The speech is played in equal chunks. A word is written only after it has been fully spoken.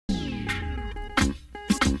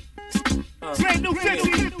New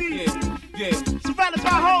 50. Yeah. Surrounded by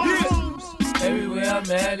hoes. Everywhere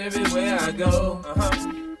I'm at, everywhere I go,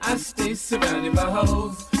 I stay surrounded by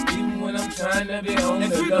hoes, even when I'm trying to be on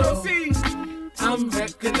the low. I'm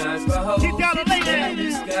recognized by hoes. Get down and lay down.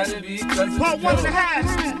 It's gotta be cause of Part the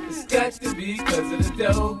 1.5. It's got to be cause of the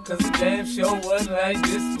dough, cause the damn show wasn't like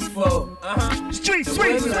this before. Street, It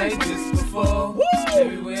street, wasn't like this before. Woo!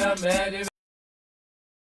 Everywhere I'm at,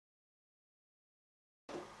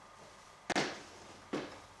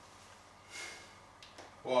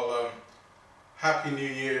 Well, Happy New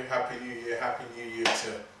Year, Happy New Year, Happy New Year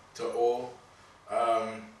to all.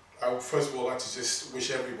 I would first of all like to just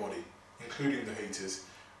wish everybody, including the haters,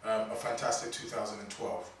 a fantastic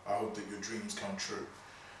 2012. I hope that your dreams come true.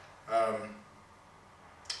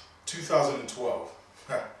 2012,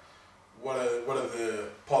 what are the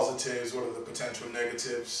positives, what are the potential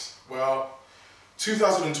negatives? Well,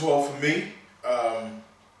 2012 for me,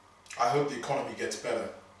 I hope the economy gets better.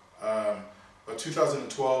 But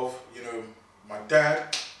 2012, you know, my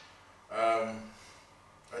dad, I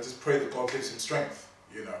just pray that God gives him strength,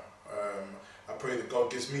 you know. I pray that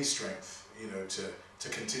God gives me strength, you know, to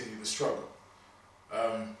continue the struggle.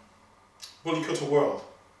 Kutta World,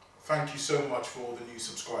 thank you so much for all the new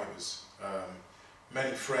subscribers.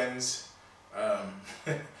 Many friends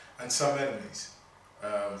and some enemies.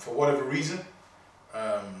 For whatever reason,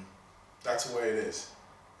 that's the way it is.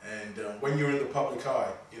 And when you're in the public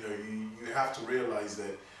eye, you know, you have to realize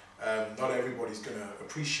that not everybody's going to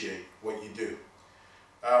appreciate what you do.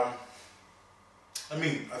 I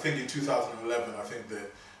mean, I think in 2011, I think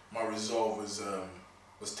that my resolve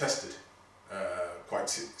was tested quite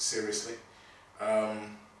seriously. I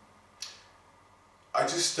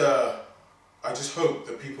just hope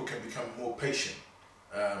that people can become more patient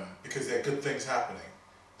because there are good things happening.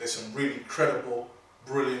 There's some really credible,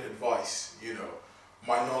 brilliant advice, you know.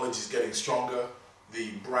 My knowledge is getting stronger,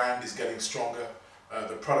 the brand is getting stronger,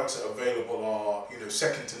 the products that are available are, you know,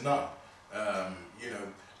 second to none. You know,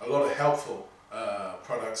 a lot of helpful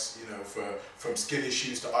products, you know, from skin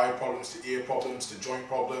issues to eye problems to ear problems to joint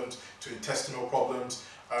problems to intestinal problems.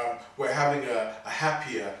 We're having a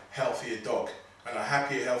happier, healthier dog, and a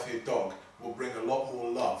happier, healthier dog will bring a lot more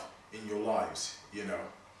love in your lives, you know.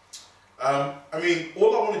 I mean,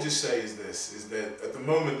 all I want to just say is this, is that at the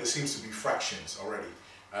moment there seems to be fractions already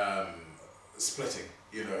splitting,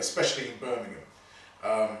 you know, especially in Birmingham.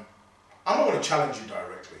 I'm not going to challenge you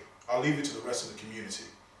directly. I'll leave it to the rest of the community,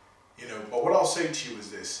 you know, but what I'll say to you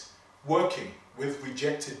is this: working with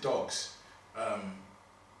rejected dogs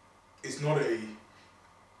is not a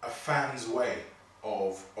fan's way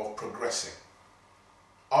of progressing.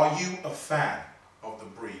 Are you a fan of the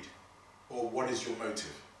breed, or what is your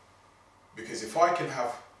motive? Because if I can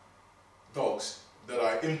have dogs that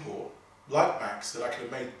I import, like Max, that I could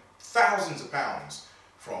have made thousands of pounds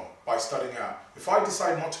from by studying out, if I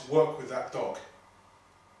decide not to work with that dog,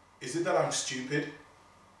 is it that I'm stupid,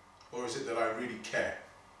 or is it that I really care?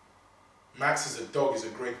 Max as a dog is a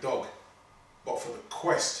great dog, but for the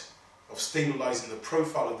quest of stabilizing the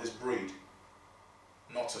profile of this breed,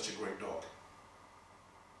 not such a great dog.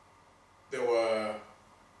 There were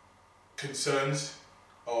concerns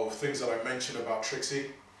of things that I mentioned about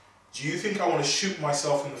Trixie. Do you think I want to shoot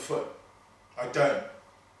myself in the foot? I don't.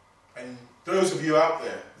 And those of you out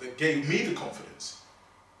there that gave me the confidence,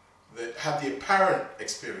 that had the apparent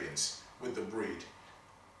experience with the breed,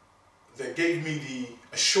 that gave me the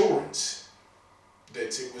assurance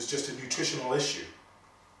that it was just a nutritional issue,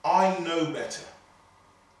 I know better,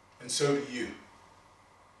 and so do you.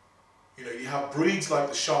 You know, you have breeds like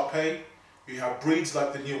the Shar-Pei, you have breeds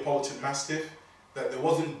like the Neapolitan Mastiff, that there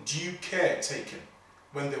wasn't due care taken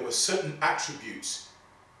when there were certain attributes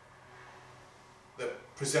that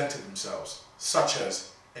presented themselves, such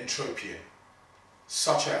as entropia,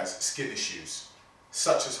 such as skin issues,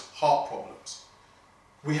 such as heart problems.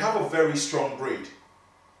 We have a very strong breed,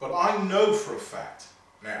 but I know for a fact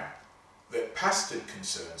now that pastern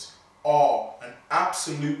concerns are an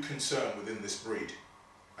absolute concern within this breed.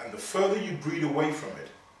 And the further you breed away from it,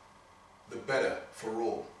 the better for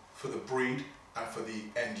all, for the breed and for the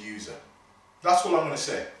end user. That's all I'm going to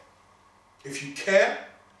say. If you care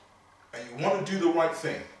and you want to do the right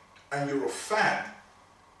thing and you're a fan,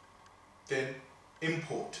 then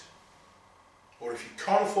import. Or if you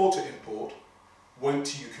can't afford to import, wait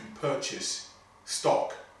till you can purchase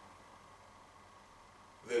stock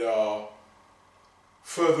that are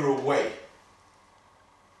further away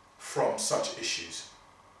from such issues.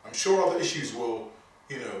 I'm sure other issues will,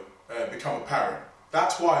 you know, become apparent.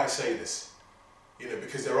 That's why I say this. You know,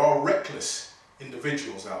 because there are reckless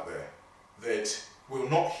individuals out there that will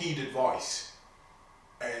not heed advice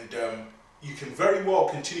and you can very well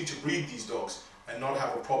continue to breed these dogs and not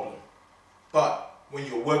have a problem. But when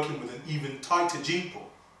you're working with an even tighter gene pool,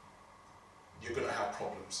 you're going to have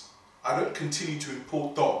problems. I don't continue to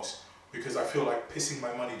import dogs because I feel like pissing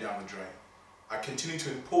my money down the drain. I continue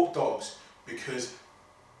to import dogs because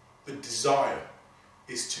the desire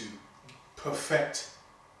is to perfect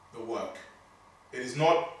the work. It is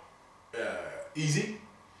not easy,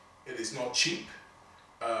 it is not cheap,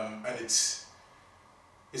 and it's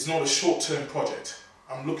not a short-term project.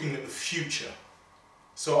 I'm looking at the future.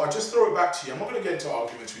 So I'll just throw it back to you. I'm not going to get into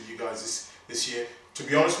arguments with you guys this year. To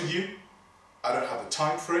be honest with you, I don't have the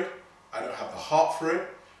time for it. I don't have the heart for it.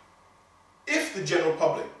 If the general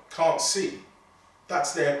public can't see,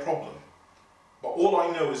 that's their problem. But all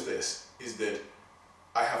I know is this, is that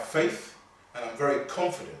I have faith and I'm very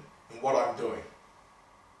confident in what I'm doing.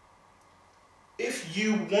 If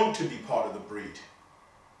you want to be part of the breed,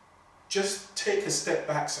 just take a step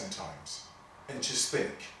back sometimes and just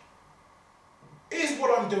think, is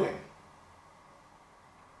what I'm doing,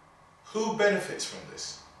 who benefits from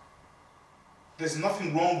this? There's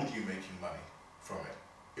nothing wrong with you making money from it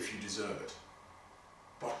if you deserve it.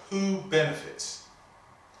 But who benefits?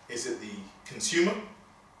 Is it the consumer?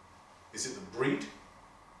 Is it the breed?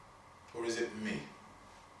 Or is it me?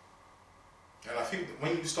 And I think that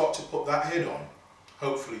when you start to put that head on,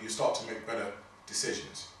 hopefully you start to make better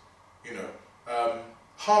decisions. You know,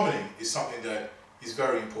 harmony is something that is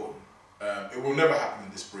very important. It will never happen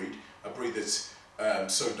in this breed, a breed that's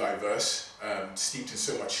so diverse, steeped in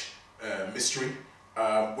so much mystery.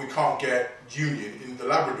 We can't get union in the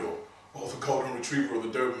Labrador or the Golden Retriever or the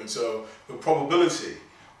Doberman, so the probability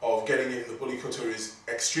of getting it in the Bully Kutta is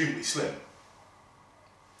extremely slim.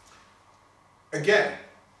 Again,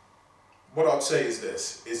 what I'd say is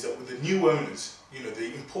this, is that with the new owners, you know,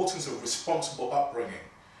 the importance of responsible upbringing.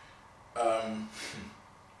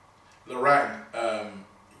 Lorraine,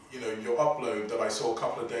 you know, your upload that I saw a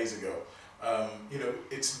couple of days ago, you know,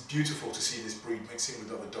 it's beautiful to see this breed mixing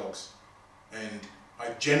with other dogs. And I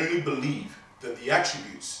genuinely believe that the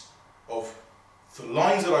attributes of the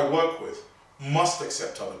lines that I work with must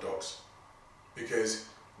accept other dogs. Because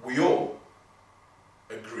we all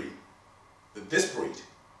agree that this breed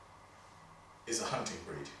is a hunting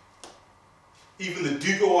breed. Even the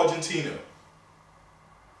Dugo Argentino,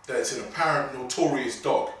 that's an apparent notorious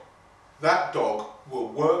dog, that dog will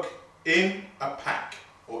work in a pack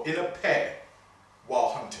or in a pair while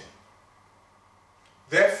hunting.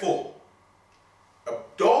 Therefore, a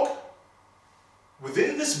dog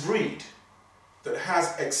within this breed that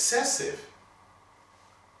has excessive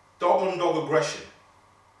dog-on-dog aggression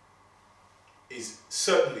is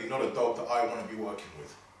certainly not a dog that I want to be working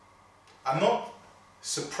with. I'm not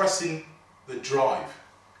suppressing the drive.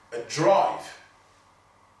 A drive,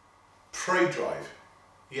 prey drive,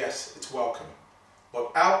 yes, it's welcome.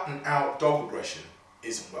 But out and out dog aggression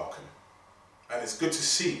isn't welcome. And it's good to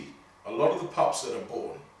see a lot of the pups that are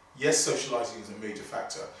born, yes, socializing is a major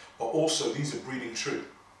factor, but also these are breeding true.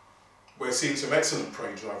 We're seeing some excellent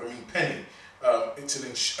prey drive. I mean, Penny,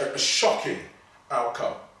 it's a shocking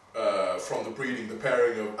outcome from the breeding, the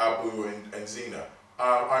pairing of Abu and Zena.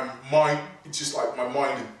 It's just like my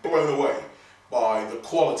mind is blown away by the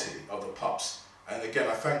quality of the pups. And again,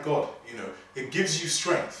 I thank God, you know, it gives you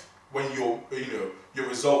strength when your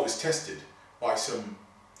resolve is tested by some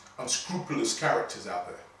unscrupulous characters out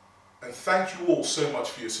there. And thank you all so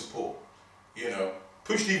much for your support. You know,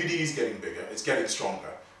 Push DVD is getting bigger, it's getting stronger.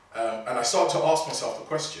 And I start to ask myself the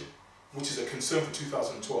question, which is a concern for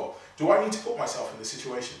 2012, do I need to put myself in this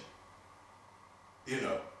situation? You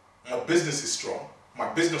know, my business is strong,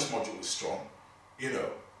 my business module is strong, you know,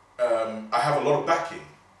 I have a lot of backing.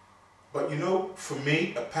 But you know, for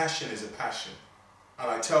me, a passion is a passion.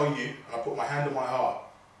 And I tell you, and I put my hand on my heart,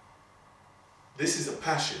 this is a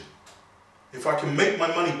passion. If I can make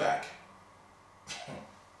my money back,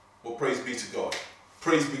 well, praise be to God.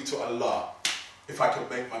 Praise be to Allah, if I can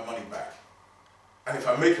make my money back. And if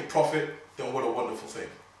I make a profit, then what a wonderful thing.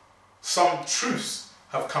 Some truths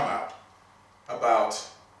have come out about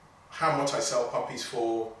how much I sell puppies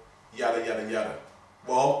for, yada, yada, yada.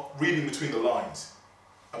 Well, reading between the lines,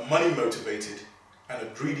 a money-motivated and a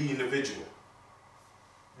greedy individual,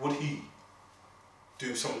 would he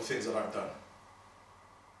do some of the things that I've done?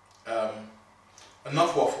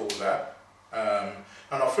 Enough waffle with that. And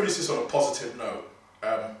I'll finish this on a positive note.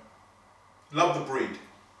 Love the breed,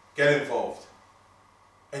 get involved,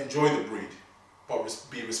 enjoy the breed, but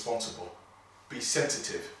be responsible, be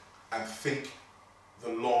sensitive, and think the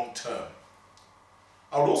long term.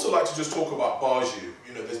 I would also like to just talk about Baju.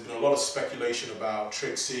 You know, there's been a lot of speculation about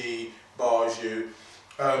Trixie, Baju.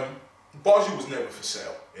 Baju was never for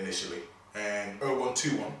sale initially. And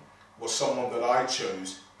 0121 was someone that I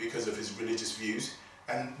chose because of his religious views.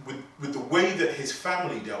 And with the way that his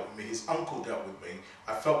family dealt with me, his uncle dealt with me,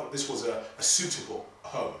 I felt that this was a suitable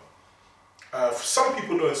home. Some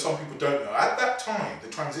people know and some people don't know. At that time, the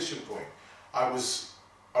transition point, I was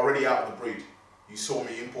already out of the breed. You saw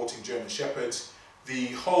me importing German Shepherds. The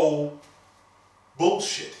whole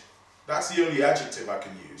bullshit, that's the only adjective I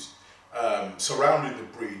can use, surrounding the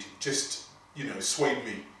breed just, swayed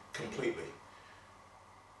me completely.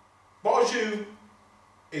 Baju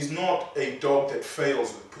is not a dog that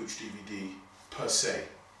fails with Pooch DVD per se.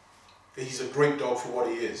 He's a great dog for what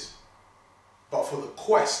he is. But for the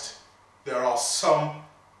quest, there are some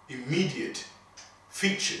immediate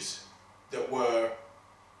features that were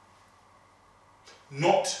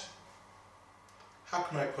not, how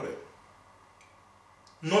can I put it,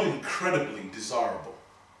 not incredibly desirable.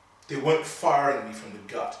 They weren't firing me from the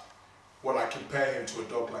gut when I compare him to a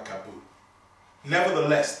dog like Abu.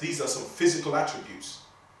 Nevertheless, these are some physical attributes.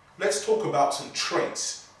 Let's talk about some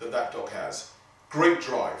traits that that dog has. Great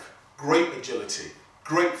drive, great agility,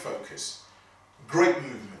 great focus, great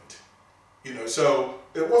movement. So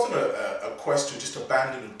it wasn't a quest to just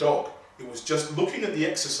abandon a dog. It was just looking at the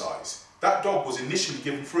exercise. That dog was initially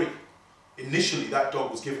given free. Initially, that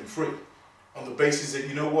dog was given free on the basis that,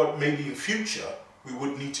 maybe in future, we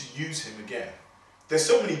would need to use him again. There's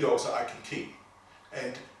so many dogs that I can keep.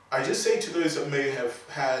 And I just say to those that may have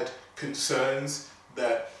had concerns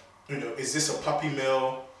that, is this a puppy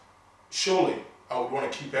mill? Surely, I would want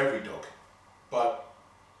to keep every dog. But,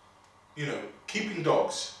 keeping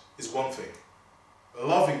dogs is one thing.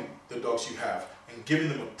 Loving the dogs you have and giving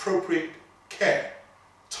them appropriate care,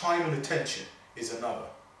 time and attention is another.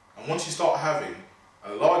 And once you start having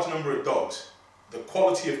a large number of dogs, the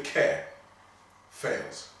quality of care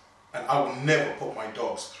fails. And I will never put my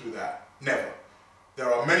dogs through that. Never.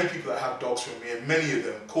 There are many people that have dogs from me, and many of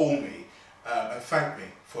them call me and thank me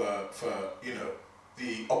for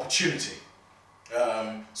the opportunity.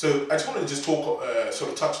 So I just wanted to just talk,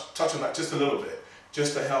 sort of touch on that just a little bit,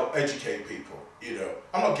 just to help educate people.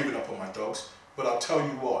 I'm not giving up on my dogs, but I'll tell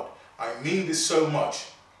you what, I mean this so much,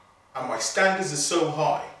 and my standards are so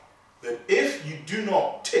high, that if you do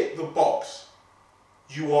not tick the box,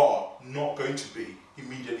 you are not going to be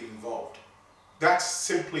immediately involved. That's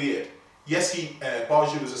simply it. Yes,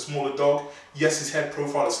 Baju is a smaller dog. Yes, his head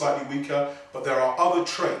profile is slightly weaker, but there are other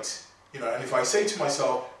traits. And if I say to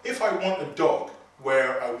myself, if I want a dog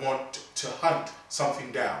where I want to hunt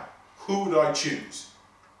something down, who would I choose?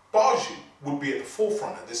 Baju would be at the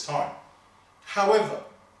forefront at this time. However,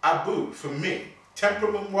 Abu, for me,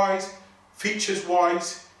 temperament-wise,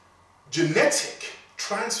 features-wise, genetic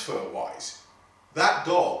transfer-wise, that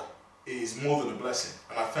dog is more than a blessing,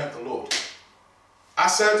 and I thank the Lord.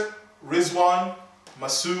 Asad, Rizwan,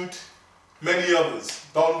 Masood, many others,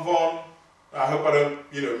 Don Von, I hope I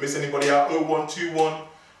don't miss anybody out, 0121,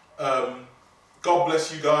 God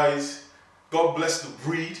bless you guys, God bless the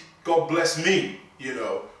breed, God bless me,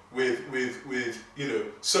 with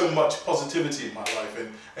so much positivity in my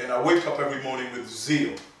life, and I wake up every morning with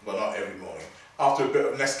zeal, well not every morning, after a bit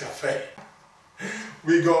of Nescafe.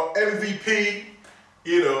 We got MVP,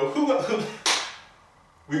 we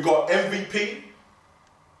got MVP,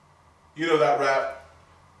 that rap.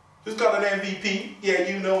 Who's got an MVP? Yeah,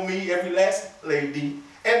 you know me, every last lady.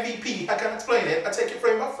 MVP, I can't explain it. I take it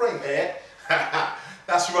frame by frame, man.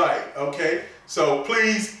 That's right, okay? So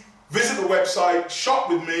please visit the website, shop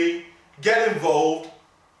with me, get involved,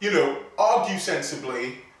 argue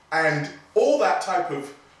sensibly, and all that type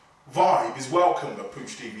of vibe is welcome at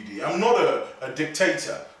Pooch DVD. I'm not a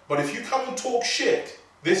dictator, but if you come and talk shit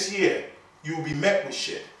this year, you will be met with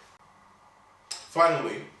shit.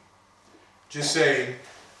 Finally, just saying,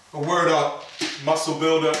 a word up, muscle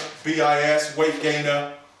builder, BIS, weight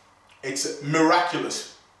gainer. It's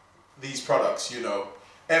miraculous, these products,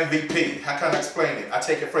 MVP, how can I explain it? I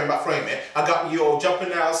take it frame by frame, man. I got you all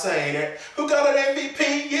jumping out saying it. Who got an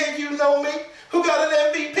MVP? Yeah, you know me. Who got an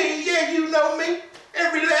MVP? Yeah, you know me.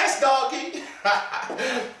 Every last doggy.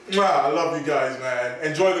 I love you guys, man.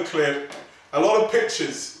 Enjoy the clip. A lot of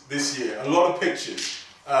pictures this year, a lot of pictures.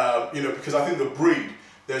 Because I think the breed,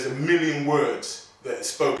 there's a million words that are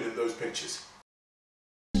spoken in those pictures.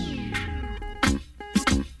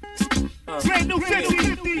 Brand new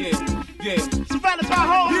 50. Yeah. Surrounded by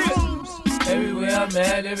hoes. Everywhere I'm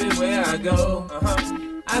at, everywhere I go,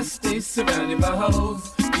 I stay surrounded by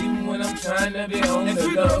hoes, even when I'm trying to be on the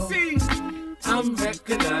go. I'm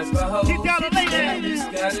recognized by hoes. Get down and lay And down.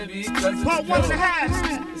 it's gotta be cause of Part the one and a dough.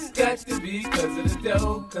 half. It's got to be cause of the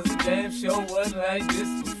dough. Cause the damn show wasn't like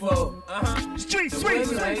this before. Street It sweet.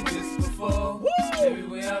 wasn't like this before.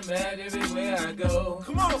 Everywhere I'm at, everywhere I go.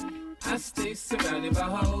 Come on. I stay surrounded by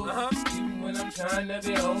hoes. Even when I'm trying to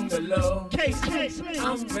be on the low. Case.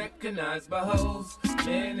 I'm recognized by hoes.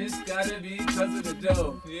 Man, it's gotta be cause of the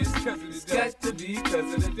dough. Yeah, it's cause of the dough. It's got to be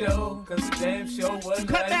cause of the dough. Cause the damn show wasn't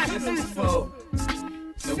Cut like that. this before.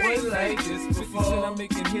 It wasn't like this before. Said I'm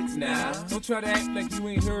making hits now. Don't try to act like you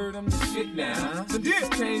ain't heard I'm the shit now. Some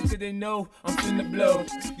bitches change cause they know I'm finna blow.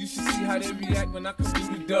 You should see how they react when I come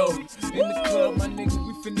through the door. In the club, my nigga,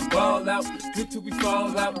 we finna ball out. Good till we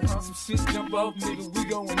fall out. Some shit jump off, nigga, we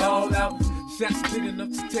going all out. Shots big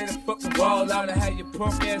enough to tear the fucking wall out. I had your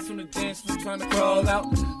punk ass on the dance floor trying to crawl out.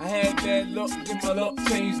 I had bad luck, get my luck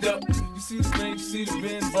changed up. You see the range, you see the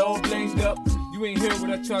rims all blazed up. You ain't hear what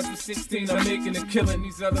I charged for 16, I'm making a killing.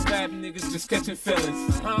 These other rap niggas just catching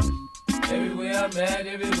feelings. Everywhere I'm at,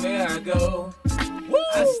 everywhere I go.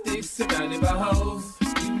 I stay surrounded by hoes.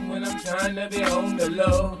 Even when I'm trying to be on the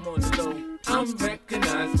low. I'm on the low. I'm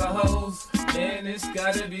recognized by hoes. Man, it's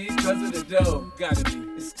gotta be cause of the dough. Gotta be.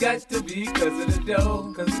 It's got to be cause of the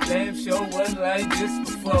dough. Cause the damn show wasn't like this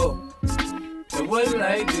before. It wasn't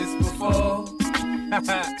like this before.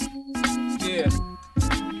 Yeah.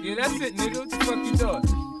 Yeah, that's it, nigga. What the fuck you thought?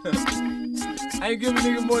 I ain't giving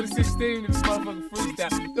nigga more than 16 if it's motherfucking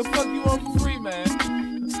freestyle. The fuck you want for free, man?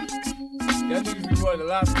 Y'all niggas be wanting a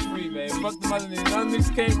lot for free, man. Fuck them other niggas. Other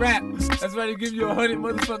niggas can't rap. That's why they give you 100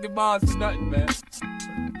 motherfucking bars for nothing, man.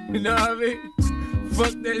 You know what I mean?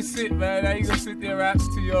 Fuck that shit, man. Now you gonna sit there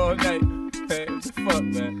rapping to you all night. Hey, what the fuck,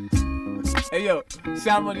 man? Hey, yo,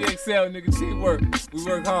 shout out to the XL, nigga. Teamwork. We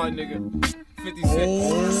work hard, nigga. 50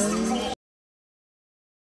 Cent.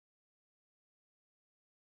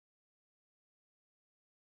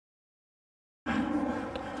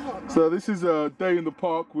 So this is a day in the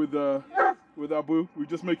park with Abu. We're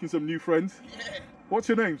just making some new friends. Yeah. What's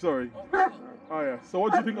your name? Sorry. Oh yeah. So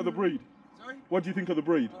what do you think of the breed? Sorry? What do you think of the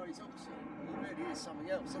breed? Oh, he's awesome. He really is something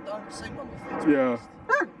else. I haven't seen one before. Yeah.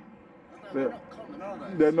 They're not common, are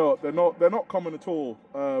they? They're not common at all.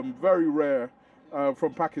 Very rare,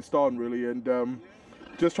 from Pakistan really, and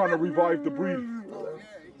just trying to revive the breed. Oh, yeah,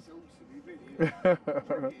 he's awesome. He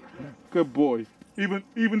really is. Good boy.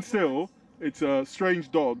 Even still, it's a strange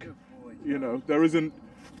dog. You know, there isn't.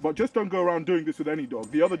 But just don't go around doing this with any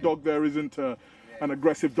dog. The other dog there isn't an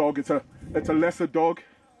aggressive dog. It's a lesser dog.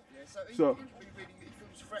 Yeah, so So he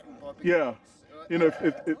feels threatened by big yeah, dogs. you know,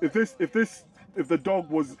 if the dog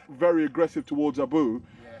was very aggressive towards Abu,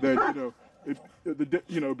 then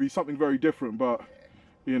it'd be something very different. But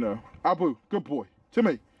you know, Abu, good boy.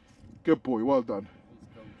 Timmy, good boy. Well done.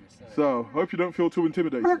 He's gorgeous. So hope you don't feel too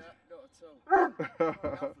intimidated. Not at all.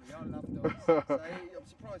 Lovely, I love dogs. So I'm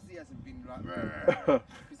surprised he hasn't been like,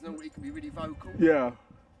 because normally he can be really vocal. Yeah.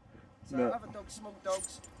 So No. other dogs, small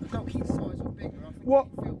dogs, a dog his size or bigger, I think What?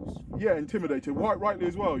 he feels. Yeah, intimidated. Rightly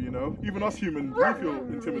as well, you know. Even us humans, we feel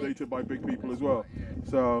intimidated by big people as well.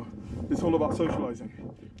 So it's all about socializing.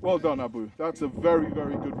 Well done, Abu. That's a very,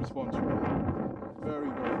 very good response from you. Very,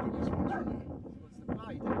 very good response from you. What's the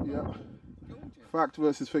blade? Yeah. Gorgeous. Fact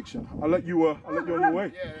versus fiction. I'll let you on your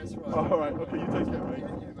way. Yeah, that's right. All right. Okay, you take care, mate.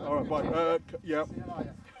 All right, bye. Yeah. See you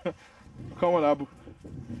later. Come on, Abu.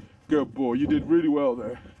 Good boy. You did really well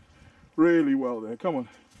there. Really well there. Come on.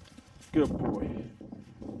 Good boy.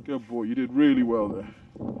 Good boy. You did really well there.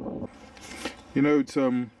 You know, it's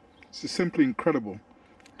just simply incredible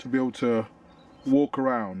to be able to walk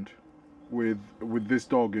around with this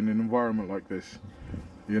dog in an environment like this.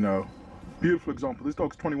 You know, beautiful example. This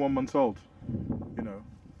dog's 21 months old. You know,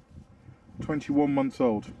 21 months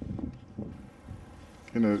old.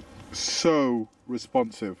 You know, so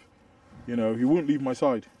responsive. You know, he wouldn't leave my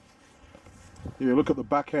side. Yeah, look at the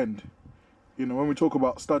back end. You know, when we talk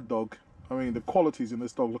about stud dog, I mean, the qualities in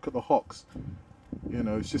this dog, look at the hocks. You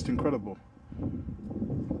know, it's just incredible.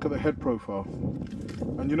 Look at the head profile.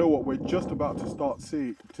 And you know what, we're just about to start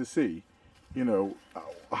to see, you know,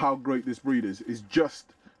 how great this breed is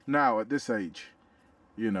just now at this age,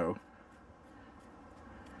 you know.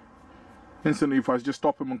 Instantly, if I just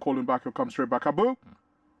stop him and call him back, he'll come straight back. Abu?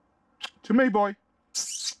 To me, boy.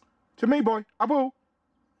 To me, boy. Abu?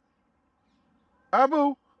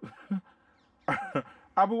 Abu?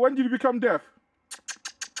 Abu, when did you become deaf?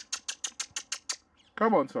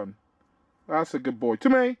 Come on, son. That's a good boy. To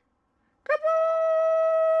me. Good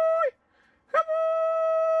boy! Good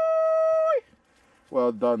boy!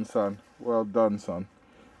 Well done, son. Well done, son.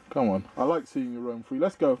 Come on. I like seeing you roam free.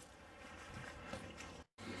 Let's go.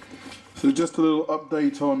 So just a little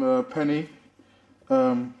update on Penny.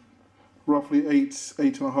 roughly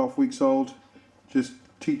 8.5 weeks old. Just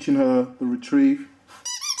teaching her the retrieve.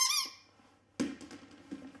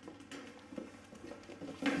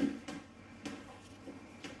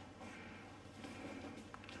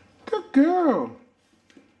 Good girl.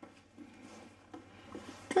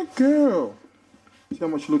 Good girl. See how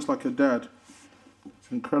much she looks like her dad.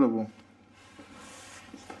 It's incredible.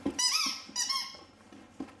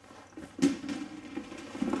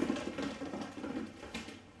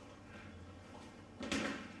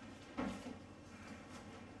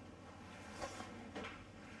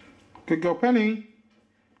 Good girl, Penny.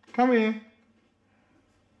 Come here.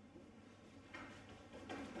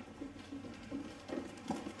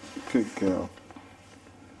 Good girl.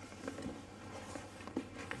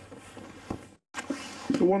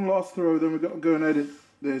 So one last throw, then we've got to go and edit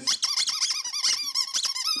this.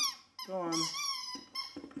 Go on.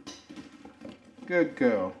 Good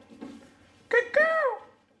girl. Good girl.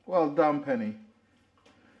 Well done, Penny.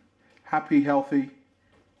 Happy, healthy,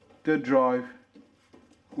 good drive.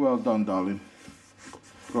 Well done, darling.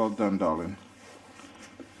 Well done, darling.